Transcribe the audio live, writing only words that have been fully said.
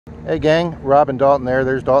Hey gang, Rob and Dalton there.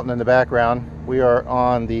 There's Dalton in the background. We are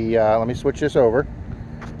on the, let me switch this over,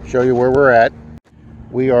 show you where we're at.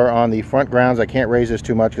 We are on the front grounds. I can't raise this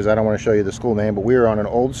too much because I don't want to show you the school name, but we are on an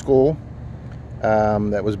old school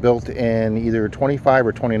that was built in either 25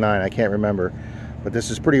 or 29, I can't remember. But this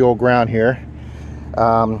is pretty old ground here.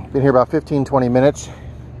 Been here about 15-20 minutes.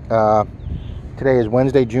 Today is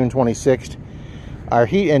Wednesday, June 26th. Our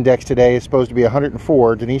heat index today is supposed to be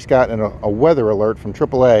 104. Denise got a weather alert from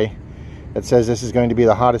AAA that says this is going to be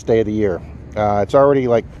the hottest day of the year. It's already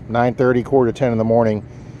like 9:30, quarter to 10 in the morning,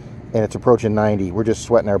 and it's approaching 90. We're just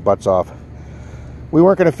sweating our butts off. We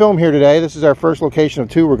weren't going to film here today. This is our first location of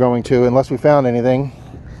 2 we're going to, unless we found anything.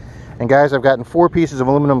 And guys, I've gotten 4 pieces of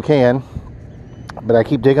aluminum can, but I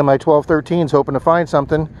keep digging my 12-13s hoping to find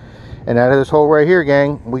something. And out of this hole right here,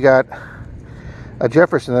 gang, we got a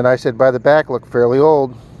Jefferson that I said by the back looked fairly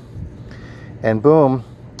old. And boom,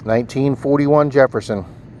 1941 Jefferson.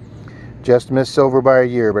 Just missed silver by a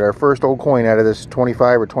year, but our first old coin out of this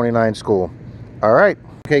 25 or 29 school. All right.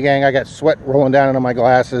 Okay, gang, I got sweat rolling down into my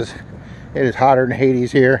glasses. It is hotter than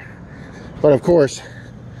Hades here. But of course,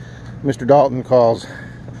 Mr. Dalton calls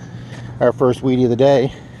our first Wheatie of the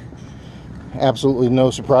day. Absolutely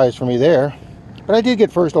no surprise for me there. But I did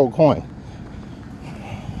get first old coin.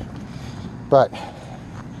 But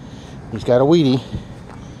he's got a Wheatie.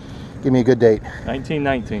 Give me a good date.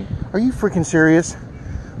 1919. Are you freaking serious?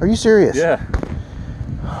 Are you serious? Yeah.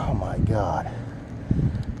 Oh my God.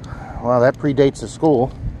 Well, that predates the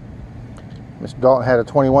school. Mr. Dalton had a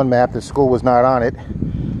 21 map. The school was not on it.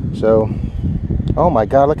 So, oh my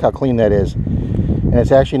God, look how clean that is. And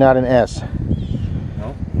it's actually not an S.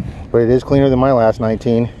 No. But it is cleaner than my last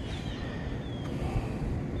 19.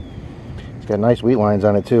 It's got nice wheat lines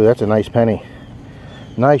on it too. That's a nice penny.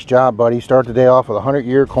 Nice job, buddy. Start the day off with a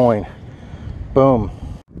 100-year coin. Boom.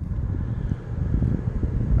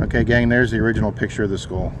 Okay, gang, there's the original picture of the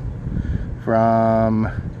school. From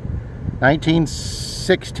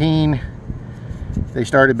 1916, they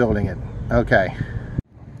started building it. Okay.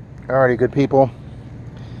 Alrighty, good people.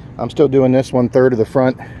 I'm still doing this 1/3 of the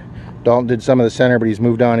front. Dalton did some of the center, but he's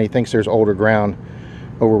moved on. He thinks there's older ground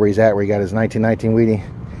over where he's at, where he got his 1919 Wheatie.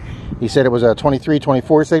 He said it was a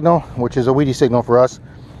 23-24 signal, which is a Wheatie signal for us.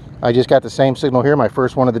 I just got the same signal here, my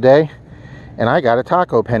first one of the day, and I got a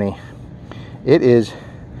taco penny. It is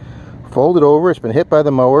folded over. It's been hit by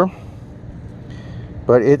the mower,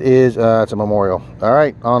 but it is it's a memorial. All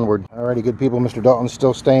right, onward. Alrighty, good people. Mr. Dalton's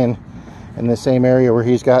still staying in the same area where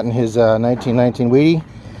he's gotten his 1919 Wheatie,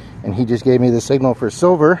 and he just gave me the signal for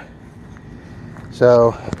silver.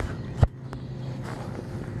 So,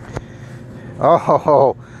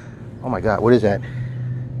 oh my God, what is that?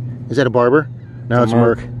 Is that a barber? No, it's a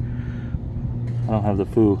Merc. I don't have the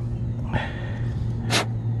foo.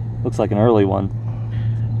 Looks like an early one.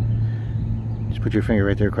 Just put your finger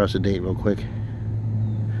right there across the date real quick.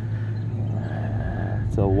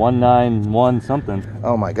 It's a 191 something.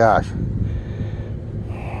 Oh my gosh.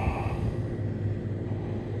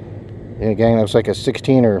 Yeah, gang, that was like a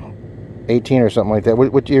 16 or 18 or something like that.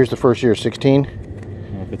 What year's the first year? 16?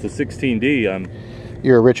 If it's a 16D,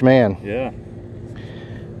 You're a rich man. yeah.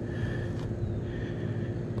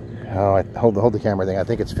 Oh, hold the camera thing. I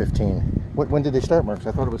think it's 15. When did they start, Marks?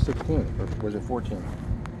 I thought it was 16. Or was it 14?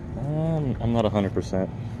 I'm not 100%.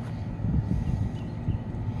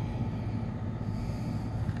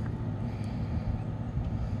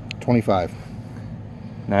 $25.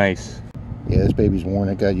 Nice. Yeah, this baby's worn.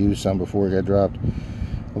 It got used some before it got dropped.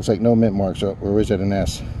 Looks like no mint marks. Oh, or is that an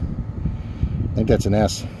S? I think that's an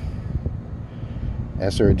S.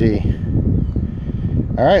 S or a D.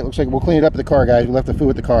 Alright, looks like we'll clean it up at the car, guys. We left the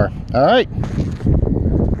food at the car. Alright.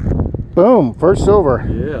 Boom. First silver.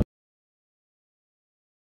 Yeah.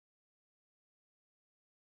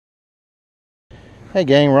 Hey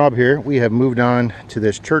gang, Rob here. We have moved on to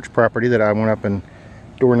this church property that I went up and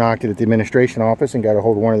door knocked it at the administration office and got a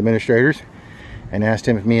hold of one of the administrators and asked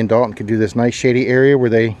him if me and Dalton could do this nice shady area where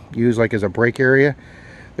they use like as a break area.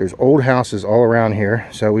 There's old houses all around here,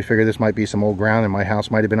 so we figured this might be some old ground that my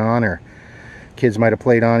house might have been on or kids might have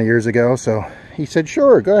played on years ago. So he said,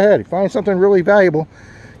 sure, go ahead. Find something really valuable.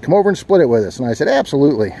 Come over and split it with us. And I said,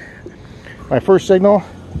 absolutely. My first signal,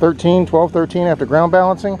 12-13 after ground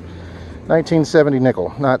balancing, 1970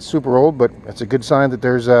 nickel. Not super old, but it's a good sign that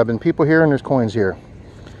there's been people here and there's coins here.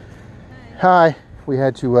 Hi. We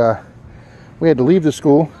had to leave the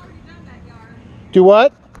school. Do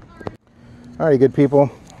what? Alrighty, good people.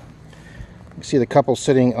 You can see the couple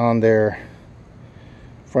sitting on their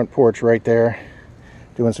front porch right there,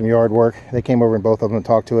 doing some yard work. They came over and both of them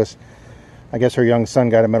talked to us. I guess her young son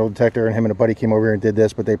got a metal detector and him and a buddy came over here and did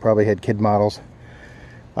this, but they probably had kid models.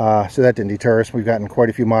 So that didn't deter us. We've gotten quite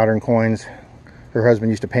a few modern coins. Her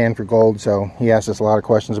husband used to pan for gold, so he asked us a lot of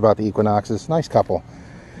questions about the equinoxes. Nice couple.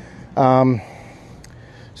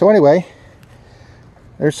 So anyway,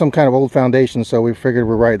 there's some kind of old foundation, so we figured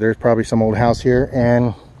we're right. There's probably some old house here,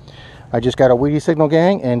 and I just got a Wheatie signal,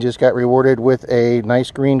 gang, and just got rewarded with a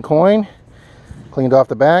nice green coin. Cleaned off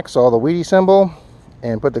the back, saw the Wheatie symbol,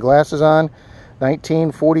 and put the glasses on.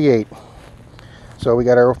 1948. So we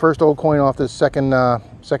got our first old coin off this second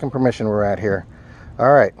permission we're at here.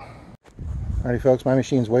 All right. Alrighty, folks, my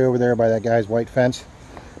machine's way over there by that guy's white fence.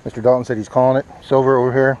 Mr. Dalton said he's calling it silver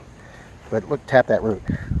over here. But look, tap that root.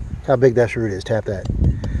 Look how big that root is. Tap that.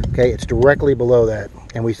 Okay, it's directly below that.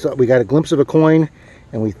 And we got a glimpse of a coin,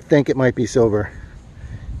 and we think it might be silver.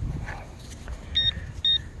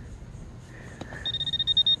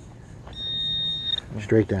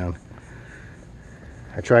 Straight down.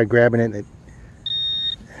 I tried grabbing it, and it...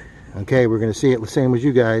 Okay, we're going to see it the same as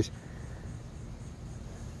you guys.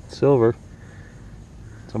 Silver.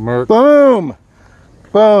 It's a merc. Boom!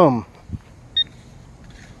 Boom!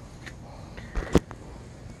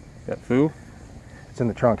 Got foo? It's in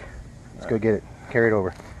the trunk. Let's go get it. Carry it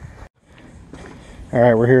over.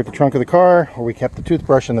 Alright, we're here at the trunk of the car where we kept the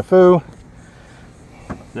toothbrush and the foo.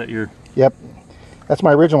 Is that your... Yep. That's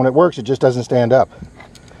my original one. It works, it just doesn't stand up.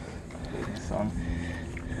 Son.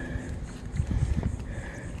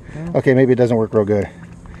 Okay, maybe it doesn't work real good.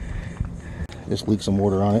 Just leak some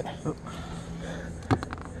water on it.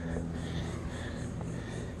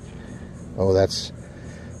 Oh,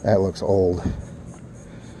 that looks old.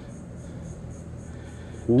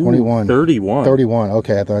 Ooh, 21. 31. 31.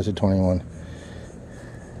 Okay, I thought I said 21.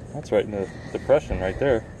 That's right in the depression right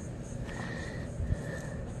there.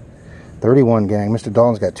 31, gang. Mr.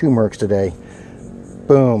 Dalton's got 2 mercs today.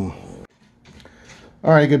 Boom.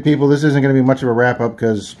 Alright, good people. This isn't going to be much of a wrap-up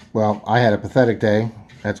because, well, I had a pathetic day.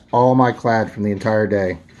 That's all my clad from the entire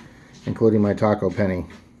day, including my taco penny.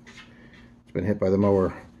 It's been hit by the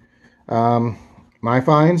mower. My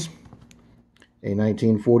finds, a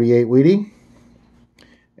 1948 Wheatie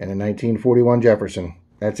and a 1941 Jefferson.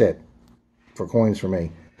 That's it for coins for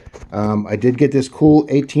me. I did get this cool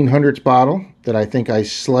 1800s bottle that I think I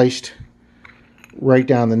sliced right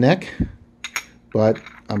down the neck, but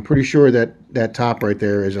I'm pretty sure that that top right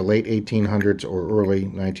there is a late 1800s or early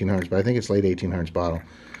 1900s, but I think it's late 1800s bottle.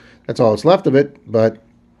 That's all that's left of it, but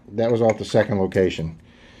that was off the second location.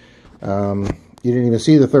 You didn't even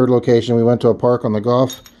see the third location. We went to a park on the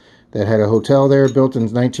Gulf that had a hotel there built in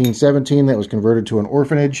 1917 that was converted to an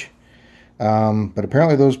orphanage. But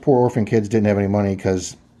apparently those poor orphan kids didn't have any money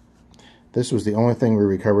because this was the only thing we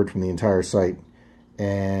recovered from the entire site.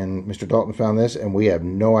 And Mr. Dalton found this, and we have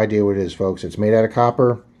no idea what it is, folks. It's made out of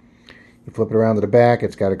copper. You flip it around to the back.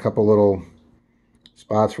 It's got a couple little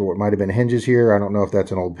spots for what might have been hinges here. I don't know if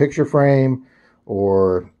that's an old picture frame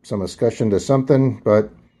or some escutcheon to something, but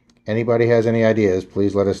anybody has any ideas,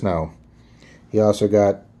 please let us know. He also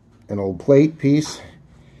got an old plate piece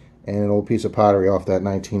and an old piece of pottery off that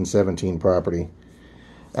 1917 property.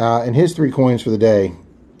 And his 3 coins for the day,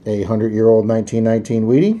 a 100-year-old 1919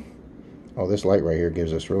 Wheatie. Oh, this light right here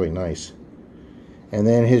gives us really nice. And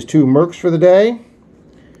then his 2 mercs for the day,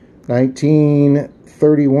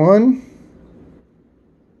 1931.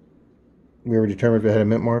 We were determined if it had a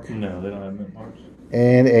mint mark. No, they don't have mint marks.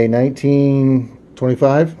 And a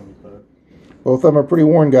 1925. Both of them are pretty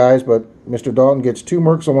worn, guys, but Mr. Dalton gets 2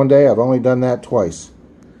 mercs on one day. I've only done that twice.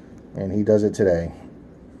 And he does it today.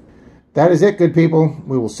 That is it, good people.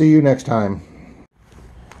 We will see you next time.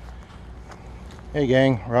 Hey,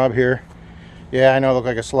 gang. Rob here. Yeah, I know I look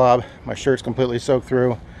like a slob. My shirt's completely soaked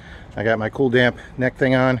through. I got my cool damp neck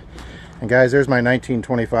thing on. And guys, there's my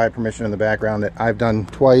 1925 permission in the background that I've done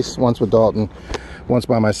twice. Once with Dalton, once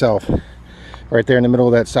by myself. Right there in the middle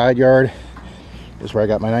of that side yard is where I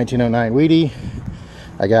got my 1909 Wheatie.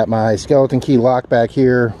 I got my skeleton key lock back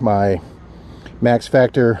here, my Max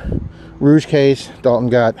Factor Rouge case. Dalton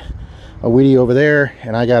got a Wheatie over there,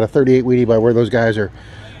 and I got a 38 Wheatie by where those guys are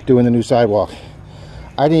doing the new sidewalk.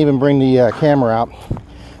 I didn't even bring the camera out,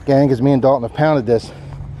 gang, because me and Dalton have pounded this.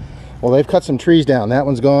 Well, they've cut some trees down. That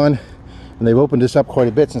one's gone, and they've opened this up quite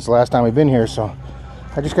a bit since the last time we've been here, so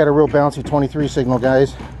I just got a real bouncy 23 signal,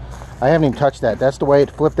 guys. I haven't even touched that. That's the way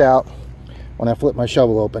it flipped out when I flipped my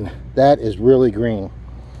shovel open. That is really green.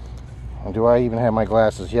 And do I even have my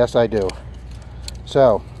glasses? Yes, I do.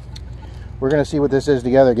 So we're gonna see what this is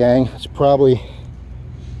together, gang. It's probably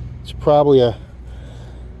a,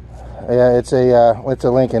 yeah, it's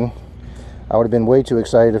a Lincoln. I would have been way too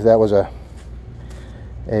excited if that was a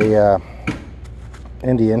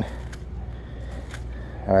Indian.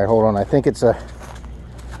 All right, hold on. I think it's a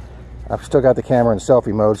I've still got the camera in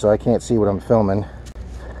selfie mode, so I can't see what I'm filming.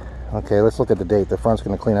 Okay, let's look at the date. The front's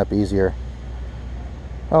going to clean up easier.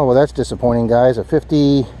 Oh, well, that's disappointing, guys. A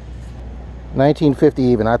 1950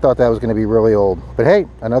 even. I thought that was going to be really old. But hey,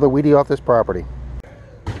 another Wheatie off this property.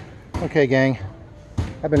 Okay, gang.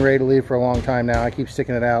 I've been ready to leave for a long time now. I keep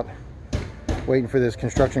sticking it out, waiting for this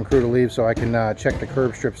construction crew to leave so I can check the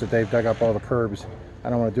curb strips that they've dug up all the curbs. I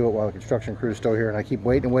don't want to do it while the construction crew is still here, and I keep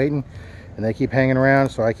waiting and waiting, and they keep hanging around,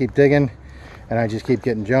 so I keep digging, and I just keep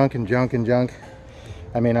getting junk and junk and junk.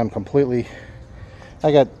 I mean, I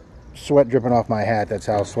got sweat dripping off my hat. That's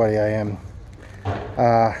how sweaty I am.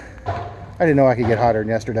 I didn't know I could get hotter than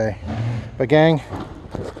yesterday. But gang,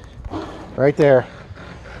 right there,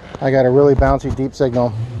 I got a really bouncy deep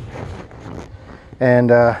signal.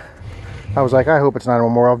 And I was like, I hope it's not a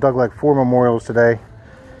memorial. I've dug like 4 memorials today.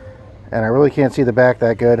 And I really can't see the back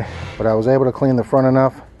that good. But I was able to clean the front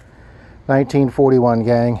enough. 1941,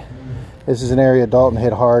 gang. This is an area Dalton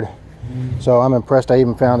hit hard. So I'm impressed I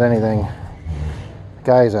even found anything. The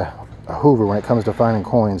guy's a hoover when it comes to finding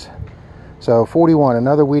coins. So 41,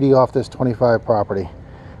 another Wheatie off this 25 property.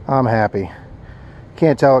 I'm happy.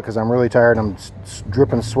 Can't tell it because I'm really tired. I'm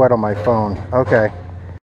dripping sweat on my phone. Okay.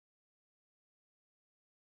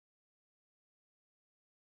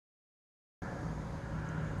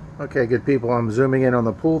 Okay, good people, I'm zooming in on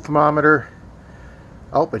the pool thermometer.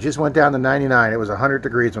 Oh, it just went down to 99. It was 100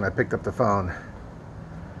 degrees when I picked up the phone.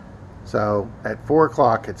 So at 4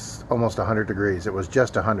 o'clock, it's almost 100 degrees. It was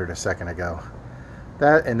just 100 a second ago.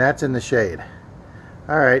 That's in the shade.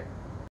 All right.